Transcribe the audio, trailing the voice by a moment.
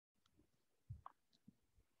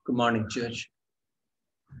Good morning, church.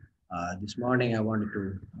 This morning I wanted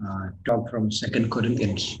to talk from Second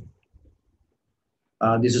Corinthians.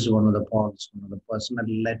 This is one of the Paul's, one of the personal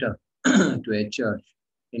letter to a church,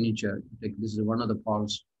 any church. Like this is one of the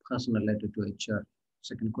Paul's personal letter to a church,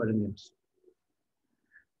 Second Corinthians.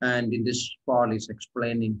 And in this, Paul is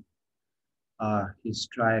explaining his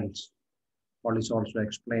trials. Paul is also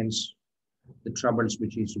explains the troubles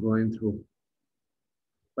which he's going through,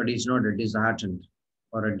 but he's not a disheartened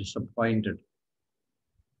or a disappointed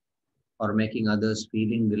or making others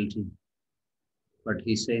feeling guilty. But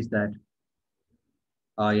he says that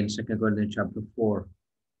in 2 Corinthians chapter 4,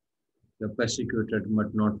 we are persecuted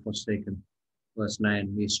but not forsaken. Verse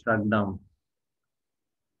 9, we struck down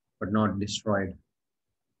but not destroyed.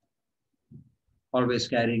 Always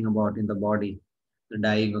carrying about in the body the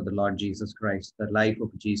dying of the Lord Jesus Christ. The life of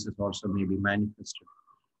Jesus also may be manifested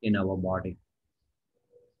in our body.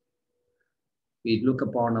 We look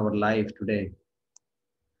upon our life today.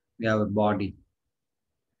 We have a body.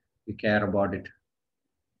 We care about it.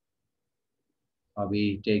 Or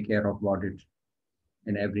we take care about it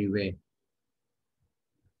in every way.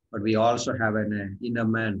 But we also have an inner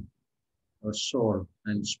man, our soul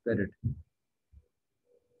and spirit.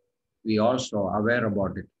 We also are aware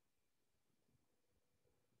about it.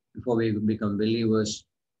 Before we become believers,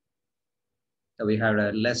 we had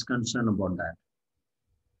a less concern about that.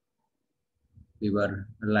 We were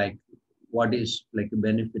like, what is like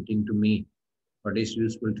benefiting to me? What is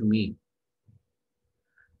useful to me?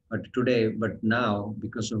 But today, but now,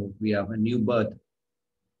 because of we have a new birth,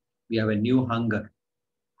 we have a new hunger,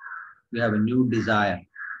 we have a new desire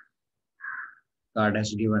God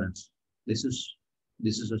has given us. This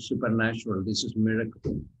is a supernatural, this is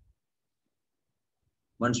miracle.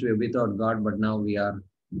 Once we were without God, but now we are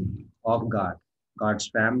of God, God's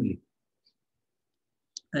family.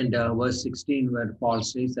 And verse 16, where Paul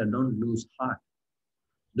says that don't lose heart.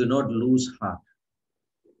 Do not lose heart.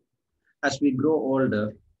 As we grow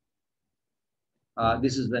older,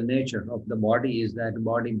 this is the nature of the body, is that the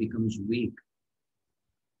body becomes weak.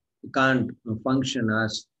 It can't function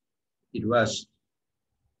as it was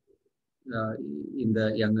in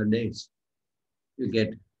the younger days. You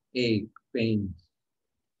get ache, pain,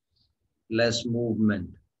 less movement,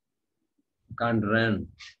 you can't run.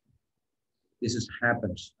 This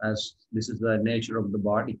happens as this is the nature of the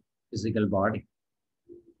body, physical body.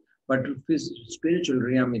 But spiritual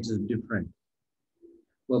realm, it is different.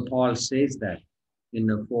 Where Paul says that in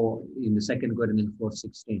the 2 Corinthians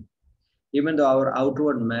 4:16. Even though our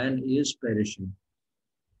outward man is perishing,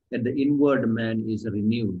 yet the inward man is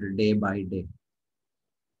renewed day by day.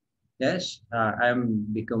 Yes, I am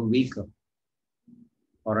become weaker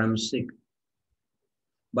or I'm sick.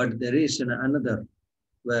 But there is another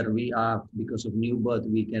where we are, because of new birth,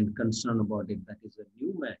 we can concern about it. That is a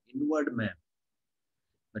new man, inward man.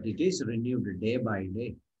 But it is renewed day by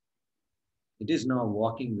day. It is now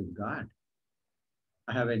walking with God.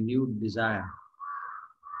 I have a new desire.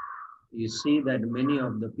 You see that many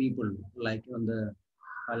of the people, like in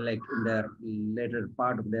their later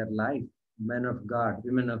part of their life, men of God,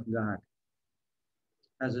 women of God,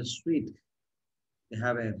 as a sweet, they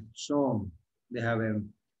have a song, they have a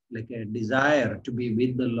desire to be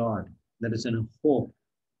with the Lord. There is a hope,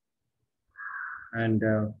 and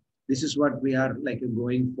this is what we are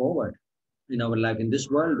going forward in our life. In this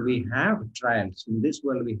world, we have trials. In this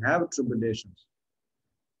world, we have tribulations.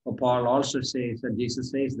 But Paul also says that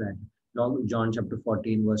Jesus says that, John chapter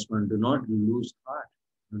 14, verse 1, do not lose heart,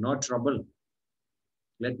 do not trouble.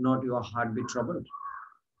 Let not your heart be troubled.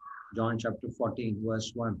 John chapter 14,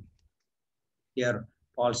 verse 1. Here,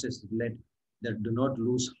 Paul says, do not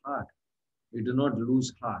lose heart. We do not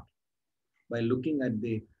lose heart by looking at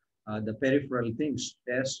the peripheral things.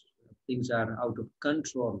 Yes, things are out of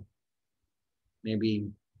control.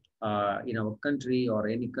 Maybe in our country or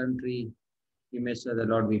any country, you may say the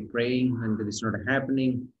Lord be praying and it is not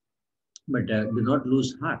happening. But do not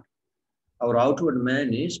lose heart. Our outward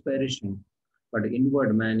man is perishing, but the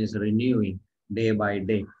inward man is renewing day by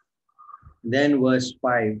day. Then verse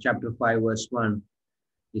 5, chapter 5, verse 1,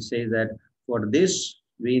 he says that for this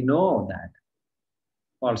we know that.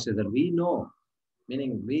 Paul says that we know,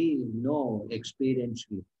 meaning we know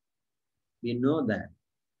experientially. We know that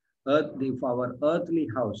if our earthly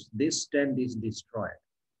house, this tent is destroyed,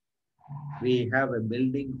 we have a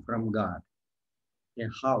building from God, a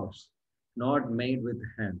house not made with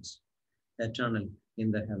hands, eternal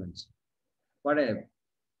in the heavens. What a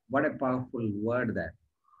powerful word that.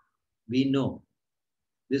 We know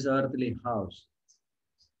this earthly house,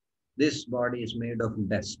 this body is made of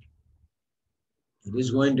dust. It is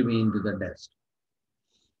going to be into the dust.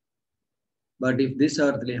 But if this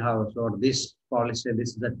earthly house or this policy,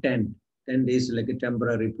 this is a tent is like a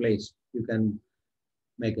temporary place. You can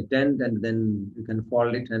make a tent and then you can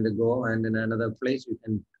fold it and go, and in another place you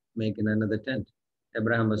can make in another tent.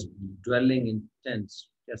 Abraham was dwelling in tents,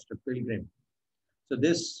 just a pilgrim. So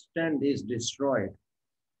this tent is destroyed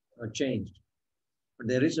or changed. But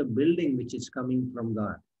there is a building which is coming from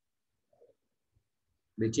God,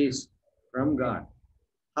 which is from God.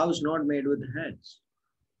 House not made with hands.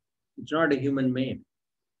 It's not a human made,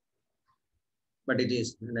 but it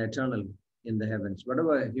is an eternal in the heavens.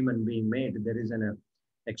 Whatever a human being made, there is an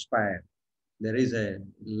expired. There is a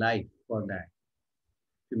life for that.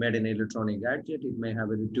 If you made an electronic gadget, it may have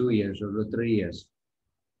 2 years or 3 years.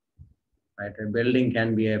 Right? A building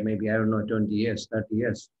can be maybe, I don't know, 20 years, 30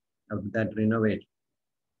 years after that renovate.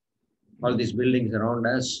 All these buildings around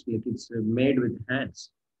us, it's made with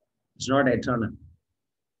hands. It's not eternal.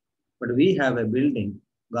 But we have a building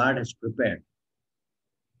God has prepared,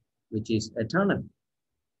 which is eternal,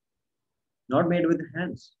 not made with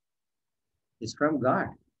hands. It's from God.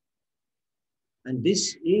 And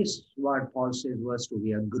this is what Paul says, verse 2,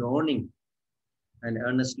 we are groaning and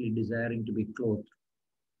earnestly desiring to be clothed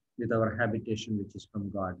with our habitation, which is from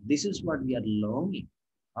God. This is what we are longing.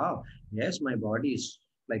 Oh, yes, my body is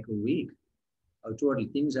like a weak. Outwardly,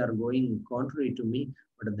 things are going contrary to me,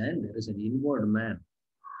 but then there is an inward man.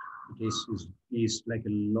 It is like a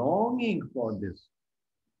longing for this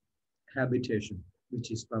habitation,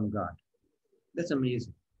 which is from God. That's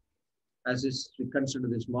amazing. As we consider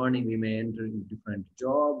this morning, we may enter in different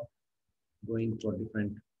job, going for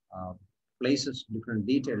different places, different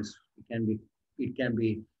details. It can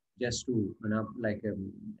be just to, like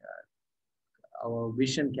our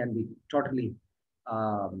vision can be totally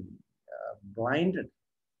blinded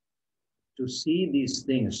to see these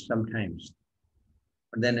things sometimes.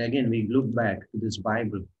 But then again, we look back to this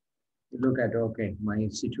Bible. We look at, okay, my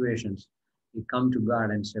situations. We come to God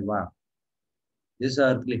and say, wow, this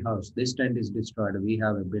earthly house, this tent is destroyed. We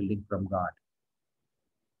have a building from God,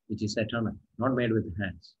 which is eternal, not made with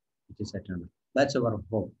hands, which is eternal. That's our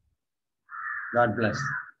hope. God bless.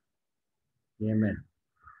 Amen.